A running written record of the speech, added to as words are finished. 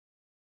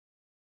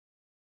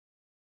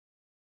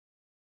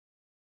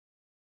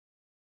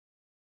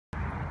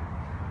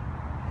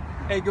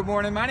Hey, good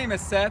morning. My name is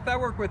Seth. I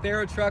work with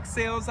Aero Truck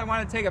Sales. I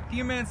want to take a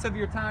few minutes of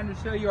your time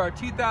to show you our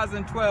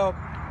 2012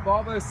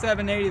 Volvo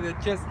 780 that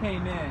just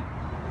came in.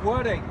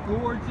 What a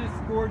gorgeous,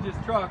 gorgeous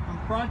truck from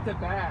front to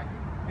back.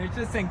 And it's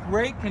just in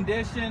great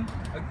condition,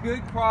 a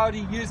good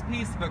quality used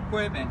piece of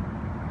equipment.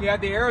 You have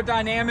the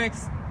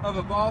aerodynamics of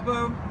a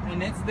Volvo, and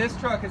this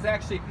truck is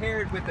actually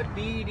paired with a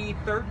VED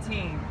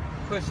 13,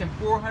 pushing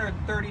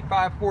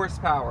 435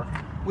 horsepower.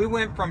 We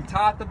went from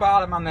top to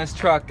bottom on this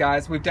truck,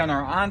 guys. We've done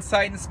our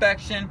on-site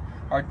inspection,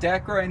 our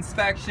DECRA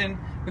inspection,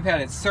 we've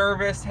had it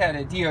serviced, had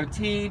it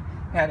DOT,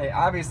 had it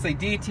obviously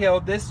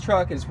detailed. This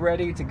truck is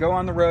ready to go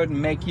on the road and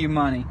make you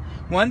money.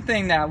 One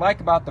thing that I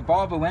like about the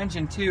Volvo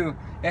engine too,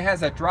 it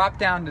has a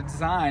drop-down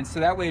design, so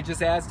that way it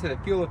just adds to the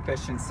fuel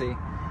efficiency.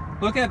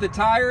 Looking at the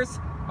tires,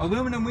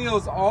 aluminum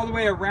wheels all the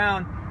way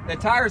around. The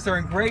tires are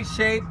in great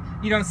shape.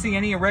 You don't see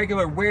any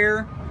irregular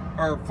wear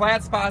or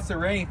flat spots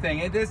or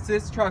anything.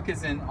 This truck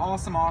is in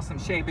awesome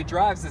shape. It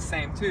drives the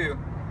same too.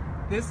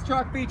 This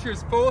truck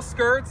features full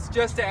skirts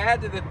just to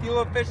add to the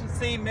fuel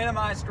efficiency,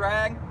 minimize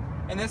drag.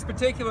 And this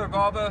particular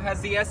Volvo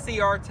has the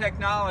SCR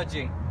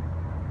technology.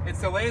 It's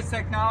the latest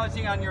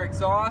technology on your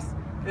exhaust.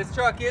 This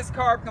truck is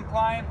CARB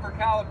compliant for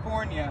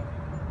California.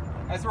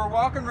 As we're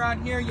walking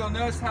around here, you'll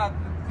notice how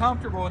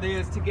comfortable it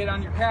is to get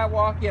on your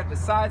catwalk. You have the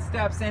side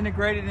steps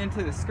integrated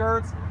into the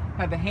skirts,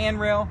 have the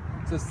handrail,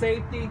 so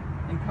safety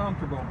and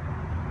comfortable.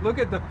 Look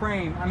at the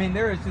frame. I mean,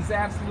 there is just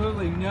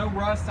absolutely no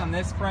rust on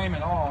this frame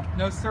at all.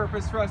 No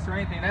surface rust or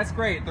anything. That's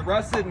great. The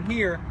rust isn't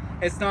here,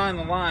 it's not on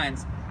the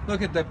lines.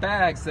 Look at the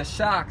bags, the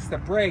shocks, the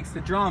brakes,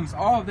 the drums.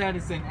 All of that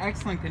is in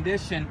excellent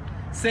condition,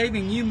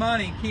 saving you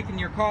money, keeping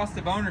your cost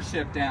of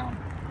ownership down.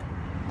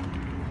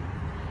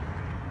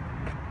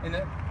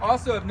 And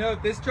also of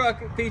note, this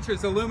truck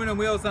features aluminum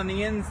wheels on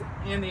the ins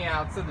and the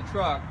outs of the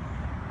truck.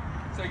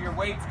 So your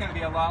weight's going to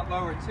be a lot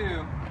lower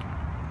too.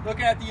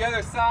 Looking at the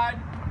other side,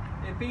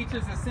 it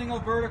features a single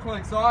vertical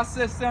exhaust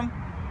system.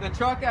 The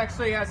truck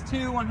actually has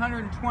two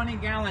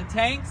 120-gallon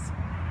tanks,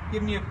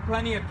 giving you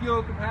plenty of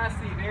fuel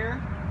capacity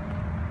there.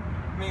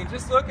 I mean,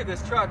 just look at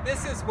this truck.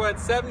 This is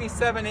what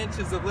 77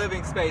 inches of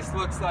living space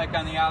looks like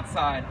on the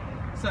outside.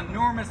 It's an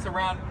enormous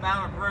amount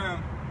of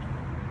room.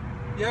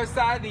 The other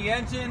side of the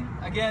engine,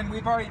 again,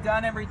 we've already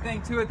done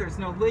everything to it. There's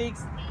no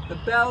leaks. The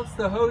belts,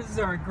 the hoses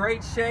are in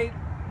great shape.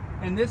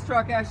 And this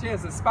truck actually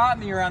has a spot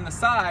mirror on the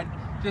side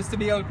just to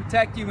be able to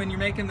protect you when you're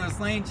making those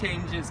lane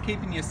changes,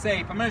 keeping you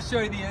safe. I'm going to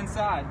show you the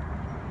inside.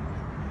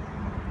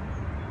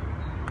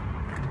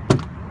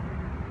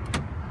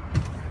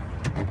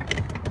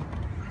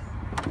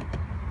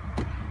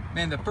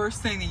 Man, the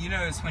first thing that you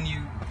notice when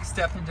you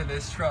step into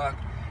this truck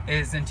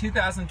is in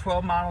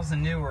 2012 models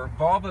and newer,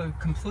 Volvo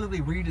completely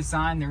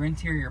redesigned their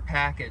interior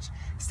package.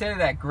 Instead of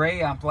that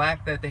gray on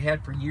black that they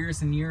had for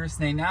years and years,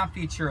 they now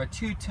feature a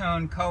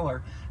two-tone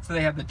color. So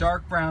they have the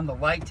dark brown, the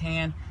light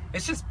tan.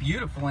 It's just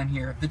beautiful in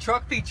here. The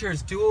truck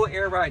features dual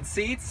air ride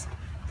seats.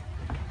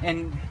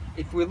 And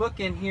if we look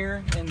in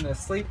here in the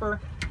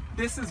sleeper,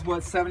 this is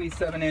what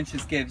 77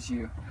 inches gives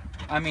you.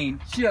 I mean,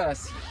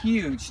 just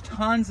huge,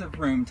 tons of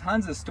room,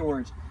 tons of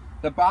storage.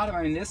 The bottom,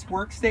 I mean, this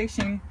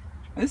workstation,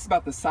 this is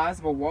about the size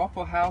of a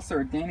Waffle House or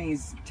a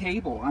Denny's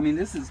table. I mean,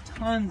 this is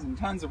tons and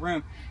tons of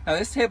room. Now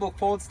this table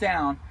folds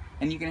down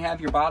and you can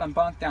have your bottom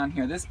bunk down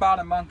here. This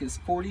bottom bunk is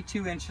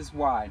 42 inches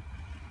wide.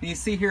 And you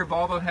see here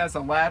Volvo has a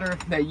ladder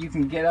that you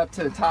can get up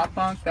to the top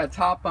bunk. That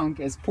top bunk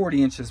is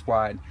 40 inches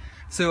wide.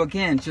 So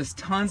again, just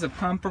tons of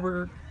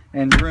comfort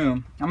and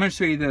room. I'm going to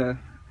show you the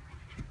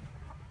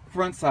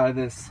front side of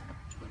this.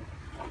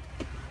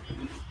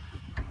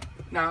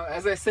 Now,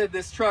 as I said,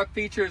 this truck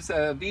features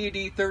a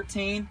VED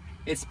 13.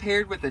 It's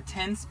paired with a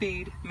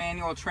 10-speed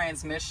manual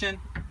transmission.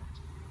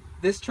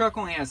 This truck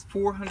only has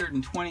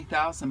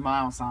 420,000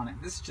 miles on it.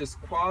 This is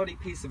just quality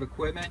piece of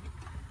equipment.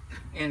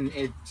 And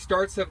it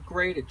starts up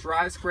great, it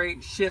drives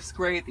great, shifts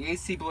great, the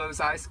AC blows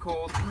ice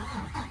cold.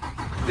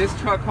 This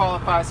truck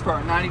qualifies for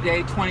our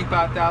 90-day,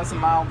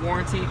 25,000-mile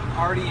warranty,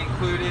 already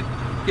included.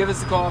 Give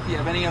us a call if you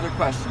have any other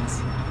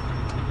questions.